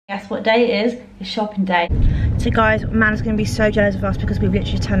Guess what day it is? It's shopping day. So guys, Amanda's going to be so jealous of us because we've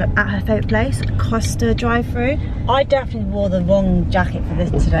literally turned up at her favourite place, Costa drive-thru. I definitely wore the wrong jacket for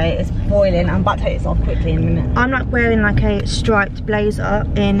this today. It's boiling. I'm about to take this off quickly in a minute. I'm like wearing like a striped blazer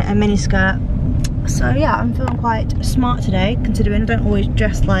in a mini skirt. So yeah, I'm feeling quite smart today, considering I don't always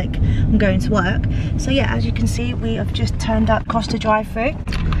dress like I'm going to work. So yeah, as you can see, we have just turned up Costa drive-thru.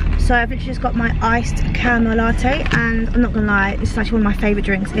 So I've literally just got my iced caramel latte, and I'm not gonna lie, this is actually one of my favourite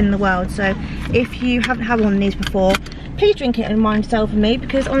drinks in the world. So if you haven't had one of these before, please drink it and remind yourself of me,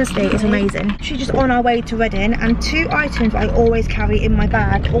 because honestly it's amazing. She's just on our way to Reading, and 2 items I always carry in my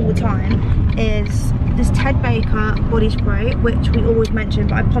bag all the time is this Ted Baker body spray, which we always mention,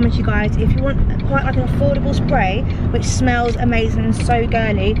 but I promise you guys, if you want quite like an affordable spray which smells amazing and so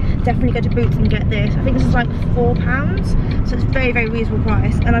girly, definitely go to Boots and get this. I think this is like £4, so it's very, very reasonable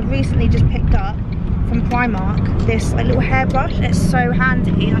price. And I've recently just picked up from Primark this like little hairbrush, and it's so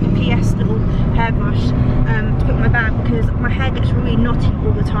handy, like a PS little hairbrush to put in my bag, because my hair gets really knotty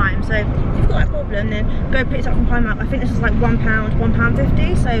all the time. So if you've got that problem, then go pick it up from Primark. I think this is like £1,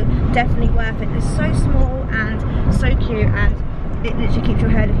 £1.50, so definitely worth it. It's so small and so cute, and it literally keeps your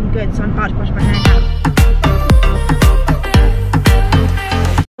hair looking good. So I'm about to brush my hair now.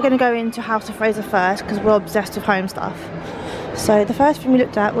 We're going to go into House of Fraser first because we're obsessed with home stuff. So the first thing we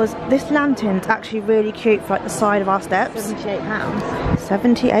looked at was this lantern's actually really cute for like the side of our steps. £78.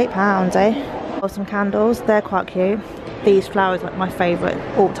 £78, eh? Got some candles, they're quite cute. These flowers are like my favourite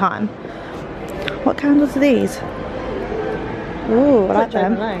all time. What candles are these? Ooh, I like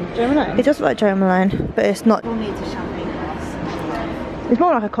them. Jo Malone. It does look like Jo Malone, but it's not. We'll need a champagne glass. It's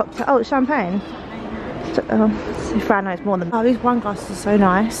more like a cocktail. Oh, it's champagne. So, Fran knows more than. Oh, these wine glasses are so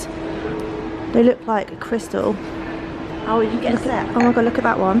nice. They look like a crystal. Oh, you get a set. Oh my god, look at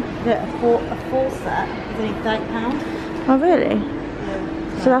that one. A full set is only £30. Oh really?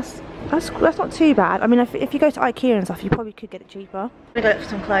 Yeah. So that's not too bad. I mean, if you go to IKEA and stuff, you probably could get it cheaper. I'm gonna go look for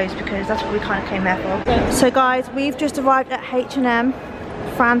some clothes because that's what we kind of came there for. So guys, we've just arrived at H&M.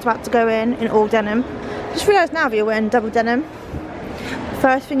 Fran's about to go in all denim. Just realised now that you're wearing double denim.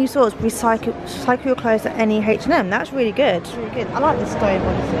 First thing you saw was recycle your clothes at any H&M. That's really good. It's really good. I like this stove,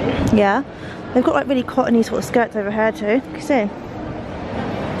 honestly. Yeah. They've got like really cottony sort of skirts over here too. You can see.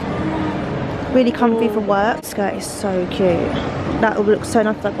 Really comfy for work. Skirt is so cute. That will look so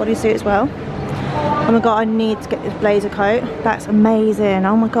nice with that bodysuit as well. Oh my god, I need to get this blazer coat. That's amazing.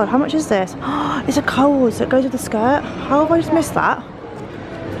 Oh my god, how much is this? It's a cold, so it goes with the skirt. How have I just missed that?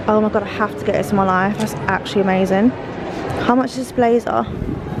 Oh my god, I have to get this in my life. That's actually amazing. How much is this blazer?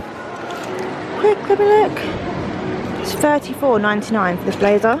 Quick, let me look. It's £34.99 for this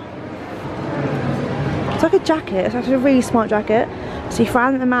blazer. It's like a jacket. It's actually a really smart jacket. See,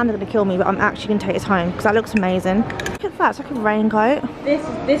 Fran and Amanda are going to kill me, but I'm actually going to take this home because that looks amazing. Look at that, it's like a raincoat.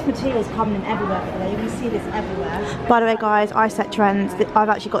 This material is coming in everywhere today. You can see this everywhere. By the way guys, I set trends. I've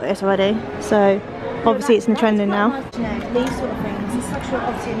actually got this already. So obviously it's in trending now. These sort of things. It's actually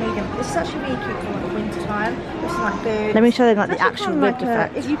obviously a medium. It's actually really cute for like winter time. It's like good. Let me show them like the actual ribbed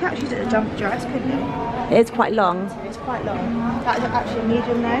effect. If you can actually use it as a jumper dress, couldn't you? It is quite long. It's quite long. That is actually a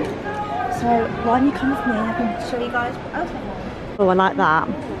medium though. So why don't you come with me and I can show you guys what else I have. Oh, I like that.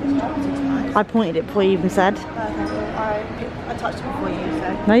 I pointed it before you even said. Okay, well, I touched it before you,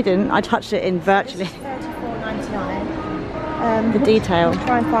 so. No you didn't, I touched it in virtually. This is £34.99. The detail. Let's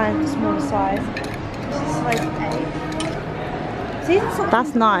try and find a smaller size. This is size 8. See,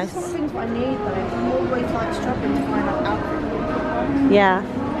 that's nice. These sort of things what I need though. I'm always like struggling to find like outfit. Yeah.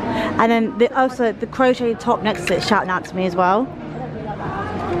 And then also the crochet top next to it shouting out to me as well.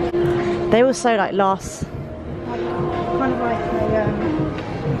 They were so like lost. Kind of like a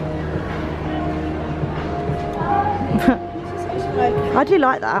I do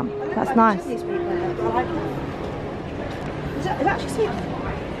like that. That's nice. Is that actually sweet?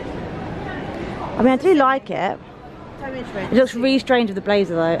 I mean, I do like it. It looks really strange with the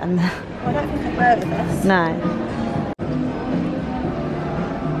blazer though, and I don't think I'd wear it with this. no.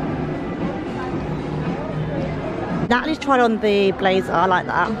 Natalie's tried on the blazer, I like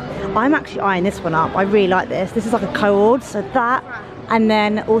that. I'm actually eyeing this one up. I really like this. This is like a co-ord, so that, and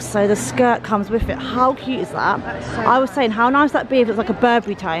then also the skirt comes with it. How cute is that? So I was saying, how nice would that be if it was like a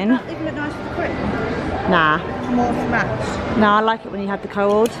Burberry tone? Does it look nice with the print? Nah. More of a match. No, I like it when you have the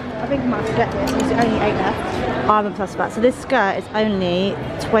co-ord. I think I might have to get this. There's only 8 left. I'm obsessed with that. So this skirt is only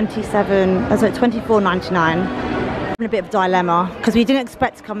 £24.99. A bit of a dilemma because we didn't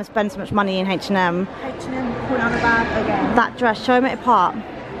expect to come and spend so much money in H&M. H&M pulling out the bag again. That dress, show me it apart.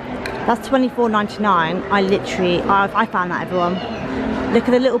 That's £24.99. I found that, everyone. Look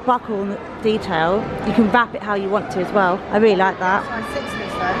at the little buckle and the detail. You can wrap it how you want to as well. I really like that. Size 6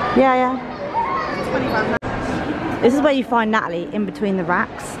 this though. Yeah, yeah. £25. This is where you find Natalie, in between the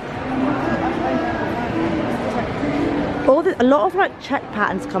racks. A lot of like check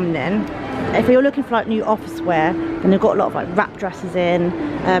patterns coming in. If you're looking for like new office wear, then they've got a lot of like wrap dresses in,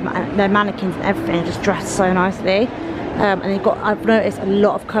 and their mannequins and everything just dressed so nicely. And they've got, I've noticed a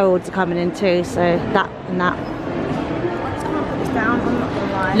lot of codes are coming in too, so that and that. I'm just gonna put this down, I'm not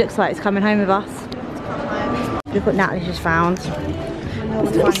gonna lie. Looks like it's coming home with us. Look what Natalie's just found.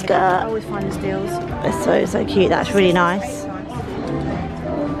 This little skirt. I always find the steals. It's so cute, that's really nice.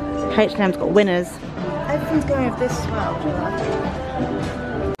 H&M's got winners. Everything's going with this as well.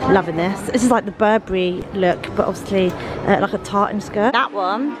 Loving this. This is like the Burberry look, but obviously like a tartan skirt. That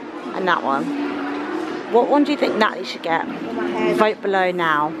one and that one. What one do you think Natalie should get? Vote below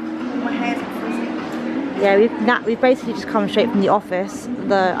now. My hair's frizzy. Yeah, we've basically just come straight from the office,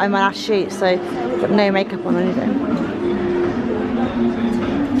 my last shoot, so got no makeup on or anything.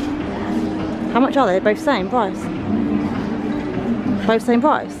 How much are they? Both same price? Both same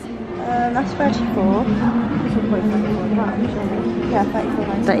price? That's 34. Yeah,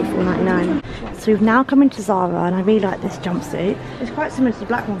 34.99. So we've now come into Zara, and I really like this jumpsuit. It's quite similar to the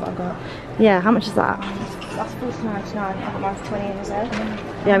black one that I got. Yeah, how much is that? That's $49.99. I got mine for 20 in there.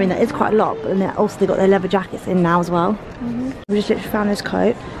 Yeah, I mean that is quite a lot, but then also they got their leather jackets in now as well. We just literally found this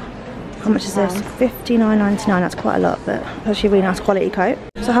coat. How much is this? $59.99. That's quite a lot, but actually a really nice quality coat.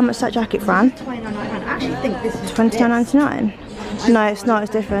 So how much is that jacket, Fran? $29.99. I actually think this is $29.99. No, it's not.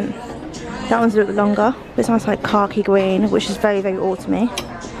 It's different. That one's a little bit longer. This one's like khaki green, which is very, very autumny.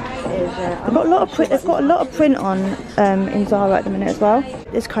 They've got a lot of print. They've got a lot of print on in Zara at the minute as well.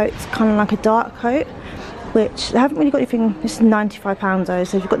 This coat's kind of like a dark coat, which they haven't really got anything. This is £95 though,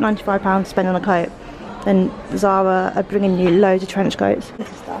 so if you've got £95 to spend on a coat, then Zara are bringing you loads of trench coats.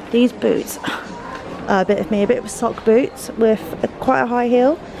 These boots are a bit of sock boots with quite a high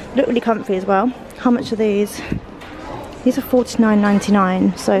heel. Look really comfy as well. How much are these? These are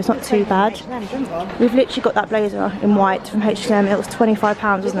 $49.99, so it's not too bad. We've literally got that blazer in white from H&M. It was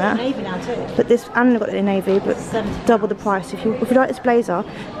 £25, wasn't it? navy now too. But this, and got it in navy, but double the price. If you like this blazer,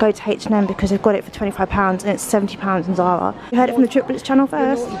 go to H&M because they've got it for £25 and it's £70 in Zara. You heard it from the Triplets channel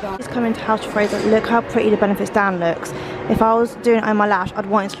first. It's coming to House of Fraser. Look how pretty the Benefits down looks. If I was doing it on my lash, I'd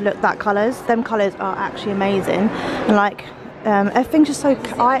want it to look that colours. Them colours are actually amazing, and like everything's just so.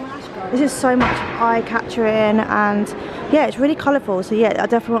 This is so much eye catching, and yeah, it's really colourful. So yeah, I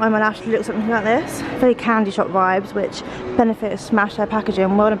definitely want my lash to look something like this. Very candy shop vibes, which Benefit has smashed their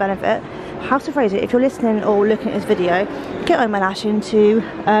packaging. Well done, Benefit. House of Fraser, if you're listening or looking at this video, get my lash into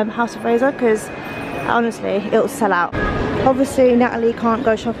House of Fraser, because honestly, it'll sell out. Obviously, Natalie can't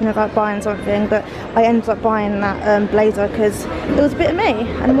go shopping without buying something, but I ended up buying that blazer because it was a bit of me,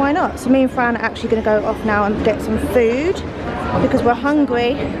 and why not? So me and Fran are actually going to go off now and get some food because we're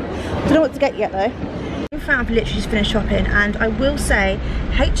hungry. Don't know what to get yet though. I've literally just finished shopping, and I will say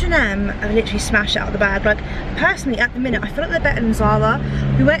H&M have literally smashed it out of the bag. Like, personally at the minute I feel like they're better than Zara.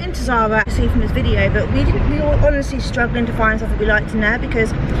 We went into Zara to see from this video, but we were honestly struggling to find stuff that we liked in there,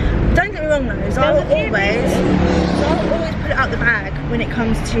 because don't get me wrong though, Zara always put it out the bag when it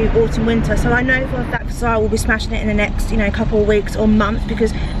comes to autumn winter. So I know for a fact Zara will be smashing it in the next, you know, couple of weeks or months,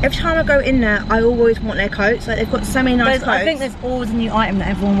 because every time I go in there I always want their coats. Like, they've got so many nice coats. I think there's always a new item that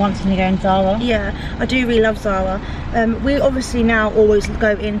everyone wants when you go in Zara. Yeah, I do really love Zara. We obviously now always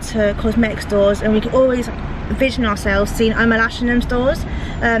go into cosmetic stores, and we can always envision ourselves seeing eyelash in them stores.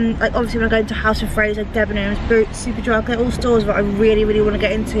 Like obviously when I go into House of Fraser, Debenhams, Boots, Superdrug, they're all stores that I really want to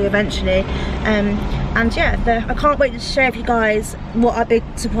get into eventually. And yeah, I can't wait to share with you guys what our big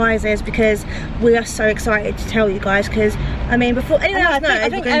surprise is, because we are so excited to tell you guys, because I mean, before anyone else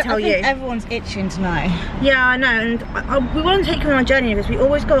knows, we're going to tell you. Everyone's itching to know. Yeah, I know, and we want to take you on our journey with this. We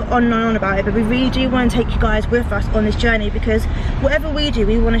always go on and on about it, but we really do want to take you guys with us on this journey, because whatever we do,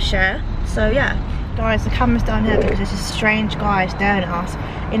 we want to share. So yeah. Guys, the camera's down here because there's this strange guy staring at us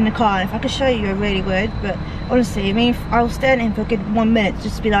in the car, and if I could show you I really would, but honestly, I mean, I was staring at him for a good 1 minute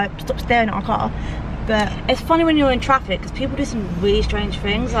just to be like, stop staring at our car. But it's funny when you're in traffic because people do some really strange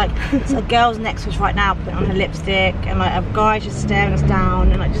things. Like, a girl's next to us right now putting on her lipstick, and like a guy's just staring us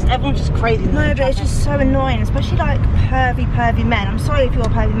down, and like just everyone's just crazy. No, but it's just so annoying, especially like pervy men. I'm sorry if you're a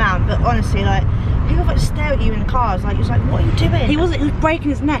pervy man, but honestly, like, people like stare at you in the cars, like, it's like, what are you doing? He was breaking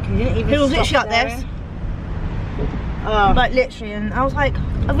his neck and he didn't even. He was literally like this. Oh. Like literally, and I was like,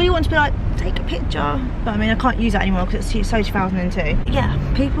 I really want to be like, take a picture, but I mean I can't use that anymore because it's so 2002.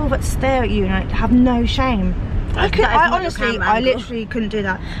 Yeah, people that stare at you and like have no shame. I literally couldn't do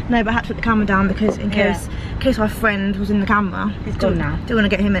that. No, but I had to put the camera down because in case my friend was in the camera. He's gone now. Don't want to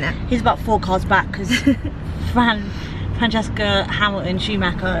get him in it. He's about 4 cars back because Francesca Hamilton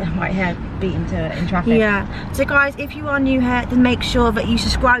Schumacher right here beat him to it in traffic. Yeah. So guys, if you are new here, then make sure that you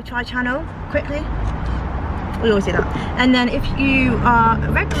subscribe to our channel quickly. We always do that. And then if you are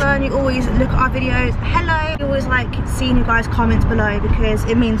a regular and you always look at our videos, hello. We always like seeing you guys' comments below because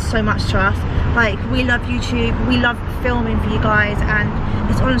it means so much to us. Like, we love YouTube, we love filming for you guys, and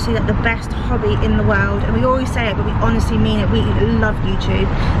it's honestly like the best hobby in the world. And we always say it, but we honestly mean it. We love YouTube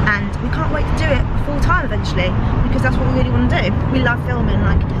and we can't wait to do it full time eventually because that's what we really want to do. We love filming.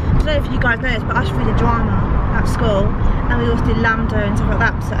 Like, I don't know if you guys know this, but I used to do the drama at school, and we also did Lambda and stuff like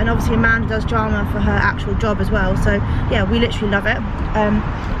that. So, and obviously Amanda does drama for her actual job as well. So yeah, we literally love it.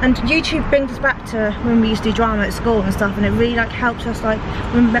 And YouTube brings us back to when we used to do drama at school and stuff, and it really like helps us like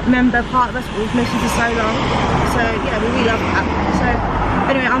remember part of us that we've missed for so long. So yeah, we really love that. So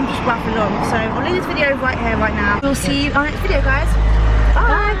anyway, I'm just waffling on. So I'll leave this video right here, right now. We'll see you on the next video, guys.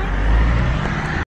 Bye.